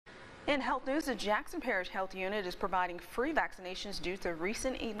In health news, the Jackson Parish Health Unit is providing free vaccinations due to the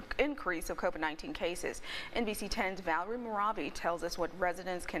recent increase of COVID-19 cases. NBC 10's Valerie Moravi tells us what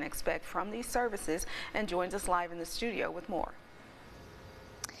residents can expect from these services and joins us live in the studio with more.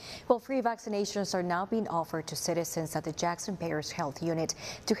 Well, free vaccinations are now being offered to citizens at the Jackson Parish Health Unit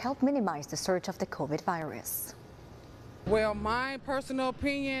to help minimize the surge of the COVID virus. Well, my personal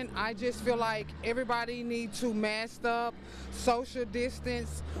opinion, I just feel like everybody needs to mask up, social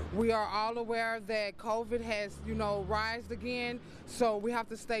distance. We are all aware that COVID has, rised again, so we have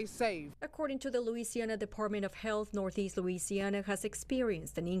to stay safe. According to the Louisiana Department of Health, Northeast Louisiana has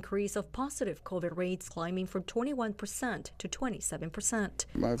experienced an increase of positive COVID rates climbing from 21% to 27%.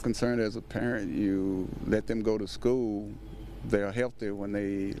 My concern as a parent, you let them go to school. They're healthy when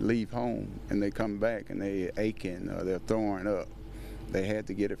they leave home and they come back and they're aching or they're throwing up. They had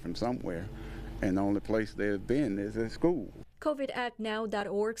to get it from somewhere, and the only place they've been is at school.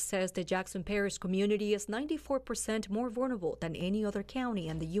 COVIDActNow.org says the Jackson Parish community is 94% more vulnerable than any other county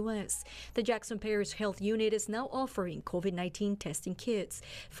in the U.S. The Jackson Parish Health Unit is now offering COVID-19 testing kits,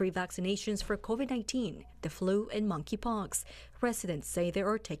 free vaccinations for COVID-19, the flu, and monkeypox. Residents say they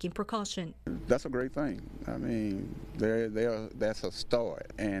are taking precaution. That's a great thing. I mean, that's a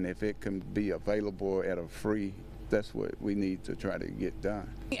start, and if it can be available at a free, that's what we need to try to get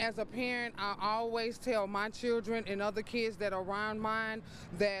done. As a parent, I always tell my children and other kids that are around mine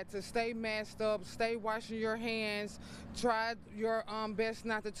that to stay masked up, stay washing your hands, try your best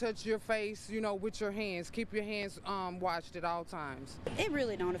not to touch your face, with your hands. Keep your hands washed at all times. It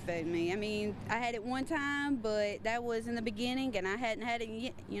really don't affect me. I mean, I had it one time, but that was in the beginning, and I hadn't had it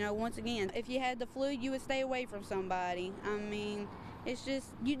yet, once again. If you had the flu, you would stay away from somebody. I mean, it's just,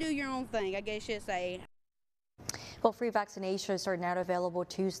 you do your own thing, I guess you'd say. Well, free vaccinations are now available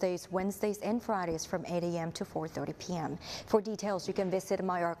Tuesdays, Wednesdays, and Fridays from 8 a.m. to 4:30 p.m. For details, you can visit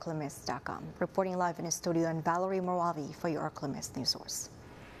myarclimist.com. Reporting live in the studio, and Valerie Moravi for your Arclimist News Source.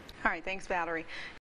 All right, thanks, Valerie.